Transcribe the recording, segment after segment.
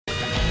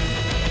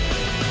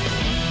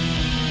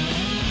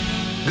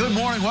Good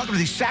morning. Welcome to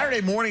the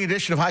Saturday morning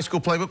edition of High School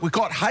Playbook. We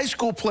call it High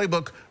School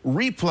Playbook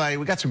Replay.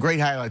 We got some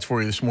great highlights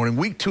for you this morning.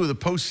 Week 2 of the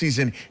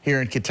postseason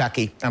here in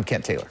Kentucky. I'm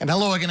Kent Taylor. And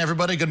hello again,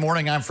 everybody. Good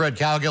morning. I'm Fred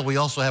Cowgill. We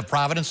also have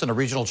Providence in a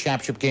regional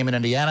championship game in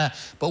Indiana,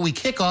 but we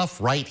kick off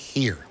right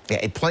here. Yeah,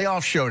 a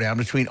playoff showdown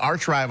between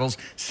arch rivals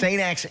St.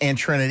 X and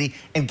Trinity.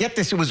 And get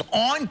this, it was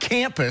on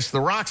campus.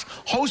 The Rocks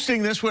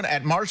hosting this one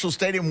at Marshall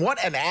Stadium.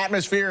 What an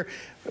atmosphere.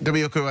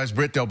 WLKY's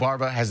Britt Del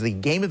Barba has the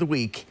game of the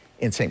week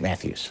in St.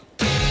 Matthews.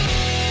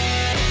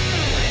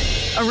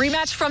 A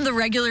rematch from the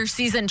regular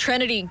season.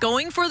 Trinity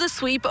going for the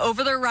sweep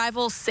over their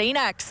rival St.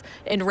 X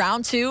in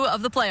round 2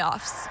 of the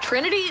playoffs.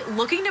 Trinity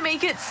looking to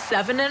make it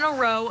 7 in a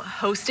row,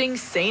 hosting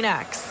St.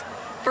 X.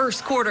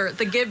 First quarter,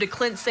 the give to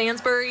Clint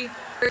Sansbury.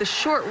 The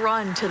short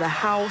run to the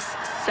house,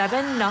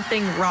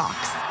 7-0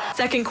 Rocks.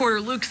 Second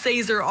quarter, Luke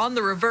Sazer on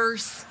the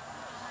reverse.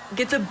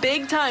 Gets a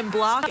big-time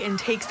block and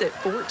takes it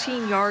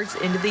 14 yards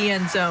into the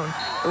end zone.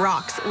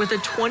 Rocks with a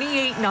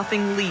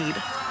 28-0 lead.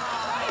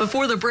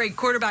 Before the break,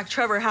 quarterback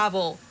Trevor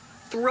Havel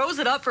throws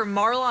it up for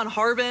Marlon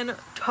Harbin,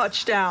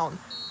 touchdown.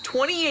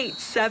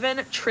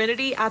 28-7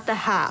 Trinity at the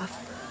half.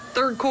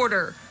 Third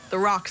quarter, the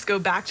Rocks go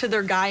back to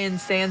their guy in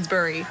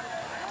Sansbury.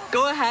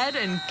 Go ahead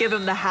and give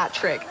him the hat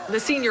trick. The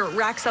senior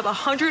racks up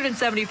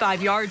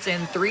 175 yards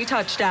and 3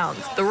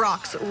 touchdowns. The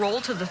Rocks roll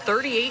to the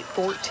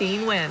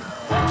 38-14 win.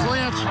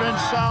 Clint's been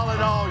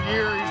solid all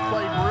year. He's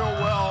played real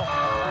well.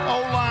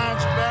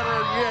 O-line's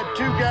better. You had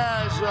 2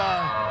 guys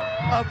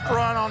up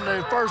front on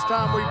the first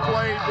time we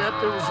played. That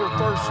was their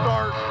first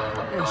start.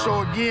 And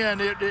so, again,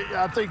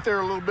 I think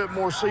they're a little bit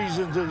more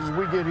seasoned as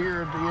we get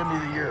here at the end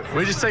of the year.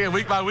 We just take it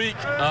week by week.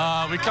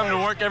 We come to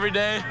work every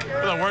day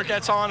with our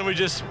workouts on, and we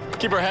just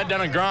keep our head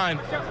down and grind.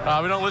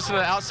 We don't listen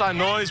to the outside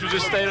noise. We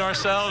just stay to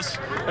ourselves,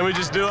 and we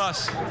just do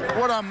us.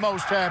 What I'm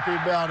most happy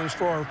about is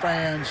for our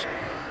fans.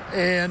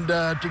 And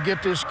to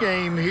get this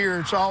game here,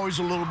 it's always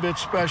a little bit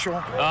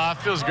special. It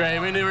feels great.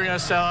 We knew we were going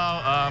to sell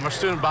out. Our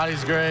student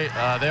body's great.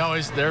 They're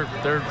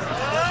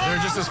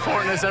just as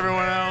important as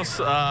everyone else.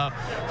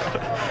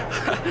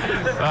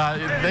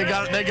 They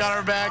got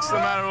our backs no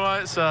matter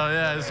what. So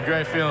yeah, it's a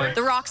great feeling.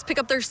 The Rocks pick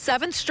up their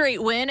 7th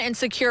straight win and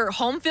secure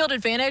home field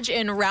advantage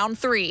in round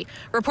 3.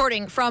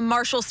 Reporting from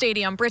Marshall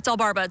Stadium, Britt Del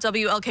Barba,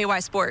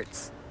 WLKY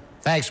Sports.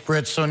 Thanks,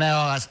 Britt. So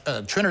now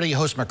Trinity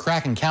hosts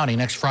McCracken County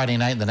next Friday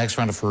night in the next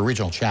round for a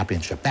regional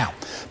championship. Now,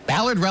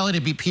 Ballard rallied to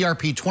beat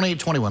PRP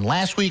 28-21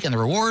 last week, and the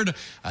reward,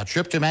 a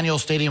trip to Emmanuel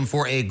Stadium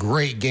for a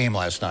great game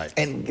last night.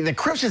 And the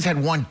Crimsons had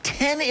won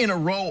 10 in a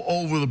row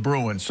over the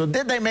Bruins. So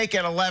did they make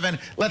it 11?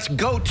 Let's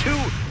go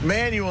to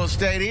Emmanuel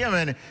Stadium.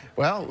 And,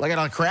 well, look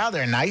at the crowd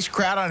there. Nice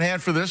crowd on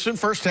hand for this one.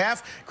 First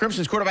half,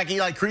 Crimson's quarterback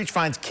Eli Creech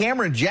finds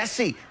Cameron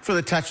Jesse for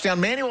the touchdown.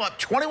 Emmanuel up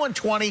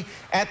 21-20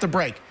 at the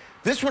break.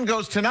 This one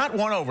goes to not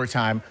 1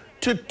 overtime,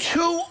 to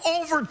 2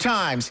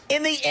 overtimes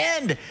in the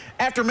end.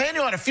 After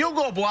Manuel had a field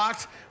goal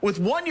blocked with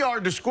 1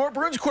 yard to score,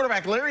 Bruins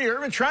quarterback Larry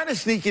Irvin trying to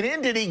sneak it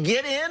in. Did he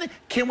get in?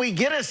 Can we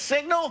get a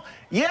signal?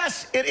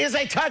 Yes, it is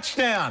a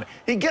touchdown.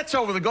 He gets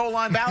over the goal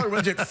line. Ballard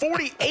wins it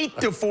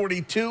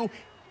 48-42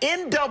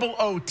 in double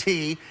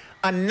OT.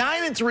 A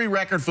 9-3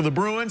 record for the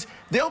Bruins.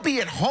 They'll be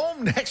at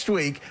home next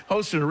week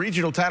hosting a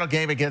regional title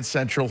game against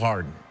Central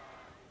Hardin.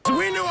 So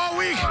we knew all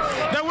week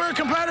that we're a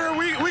competitor,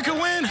 we could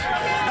win.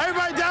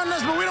 Everybody doubting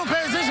us, but we don't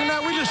pay attention to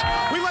that.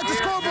 We let the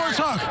scoreboard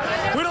talk.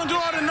 We don't do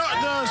all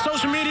the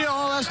social media,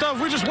 all that stuff.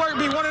 We just work,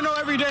 be 1-0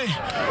 every day.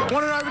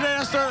 1-0 every day,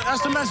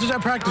 that's the message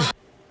at practice.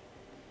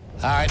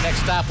 All right,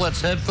 next stop, let's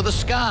head for the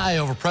sky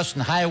over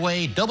Preston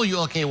Highway.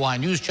 WLKY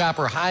News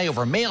Chopper high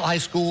over Male High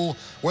School,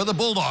 where the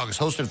Bulldogs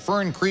hosted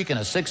Fern Creek in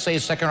a 6A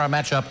second-round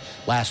matchup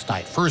last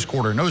night. First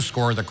quarter, no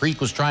score. The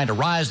Creek was trying to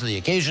rise to the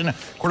occasion.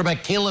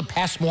 Quarterback Caleb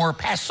Passmore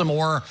passed some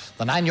more.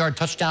 The 9-yard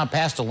touchdown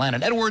pass to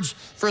Landon Edwards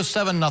for a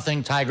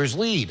 7-0 Tigers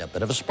lead. A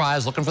bit of a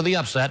surprise looking for the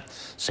upset.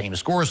 Same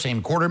score,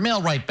 same quarter.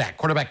 Male right back.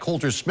 Quarterback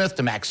Coulter Smith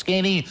to Max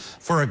Ganey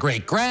for a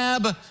great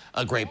grab,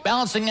 a great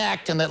balancing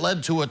act, and that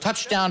led to a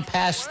touchdown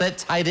pass that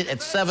tied it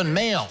at 7.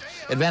 Male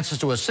advances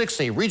to a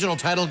 6A regional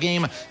title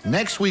game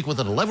next week with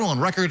an 11-1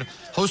 record,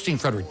 hosting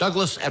Frederick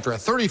Douglass after a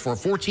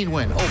 34-14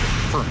 win over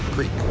Fern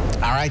Creek.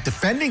 All right,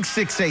 defending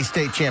 6A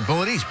state champ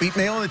Bullet East beat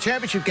Male in the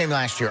championship game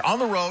last year on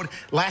the road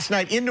last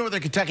night in Northern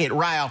Kentucky at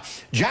Ryle.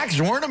 Jack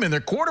Zornum, their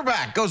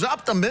quarterback, goes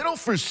up the middle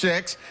for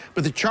 6,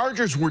 but the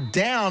Chargers were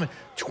down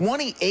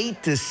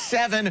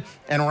 28-7,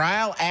 and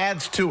Ryle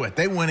adds to it.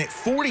 They win it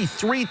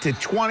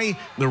 43-20.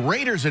 The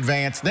Raiders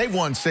advance. They've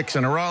won 6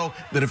 in a row.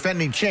 The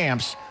defending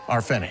champs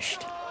are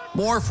finished.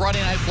 More Friday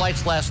night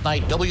flights last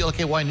night.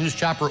 WLKY News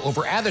Chopper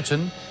over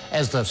Atherton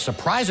as the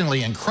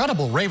surprisingly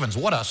incredible Ravens,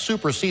 what a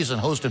super season,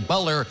 hosted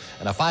Butler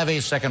in a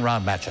 5A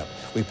second-round matchup.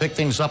 We picked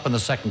things up in the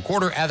second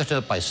quarter. Atherton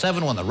up by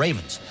 7 when the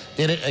Ravens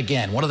did it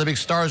again. One of the big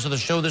stars of the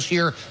show this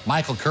year,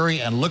 Michael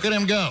Curry, and look at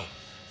him go.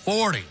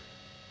 40,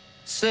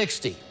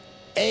 60,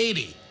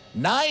 80,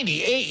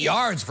 98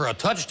 yards for a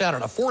touchdown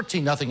and a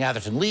 14-0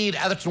 Atherton lead.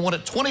 Atherton won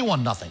at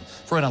 21-0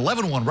 for an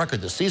 11-1 record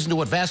this season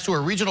to advance to a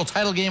regional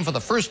title game for the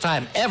first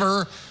time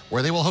ever,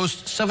 where they will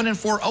host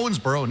 7-4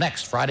 Owensboro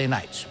next Friday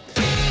night.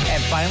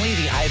 And finally,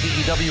 the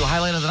IBEW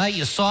highlight of the night.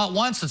 You saw it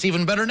once. It's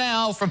even better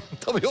now from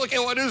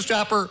WLKY News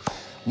Chopper.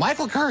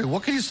 Michael Curry,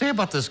 what can you say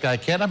about this guy,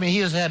 Ken? I mean, he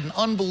has had an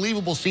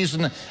unbelievable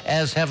season,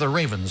 as have the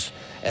Ravens,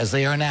 as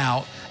they are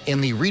now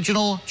in the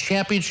regional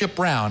championship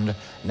round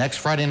next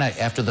Friday night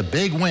after the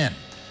big win.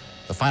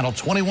 The final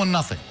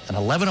 21-0, an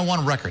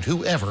 11-1 record.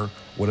 Whoever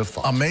would have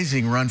thought.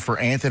 Amazing run for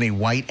Anthony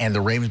White and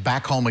the Ravens.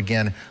 Back home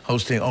again,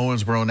 hosting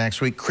Owensboro next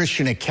week.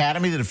 Christian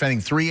Academy, the defending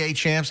 3A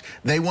champs.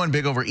 They won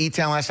big over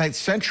E-Town last night.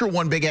 Central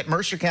won big at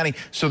Mercer County.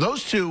 So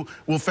those two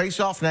will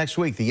face off next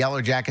week. The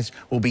Yellow Jackets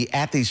will be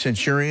at the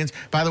Centurions.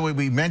 By the way,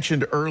 we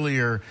mentioned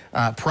earlier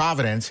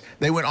Providence.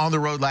 They went on the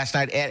road last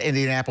night at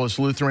Indianapolis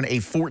Lutheran, a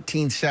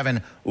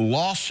 14-7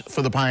 loss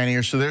for the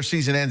Pioneers. So their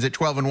season ends at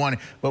 12-1.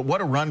 But what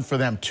a run for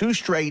them. 2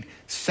 straight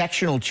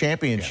sectional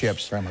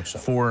championships very much so.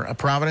 For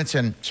Providence.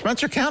 And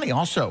Spencer County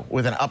also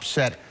with an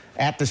upset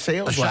at the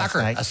Sales last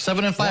night. A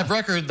 7-5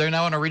 record. They're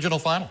now in a regional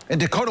final. And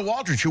Dakota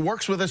Waldridge, who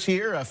works with us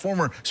here, a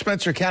former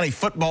Spencer County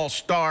football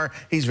star,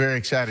 he's very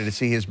excited to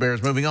see his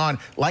Bears moving on,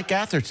 like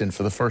Atherton,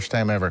 for the first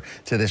time ever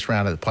to this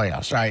round of the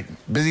playoffs. All right,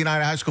 busy night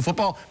of high school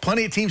football.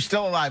 Plenty of teams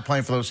still alive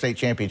playing for those state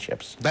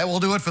championships. That will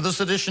do it for this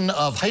edition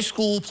of High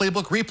School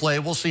Playbook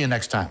Replay. We'll see you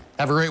next time.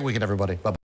 Have a great weekend, everybody. Bye-bye.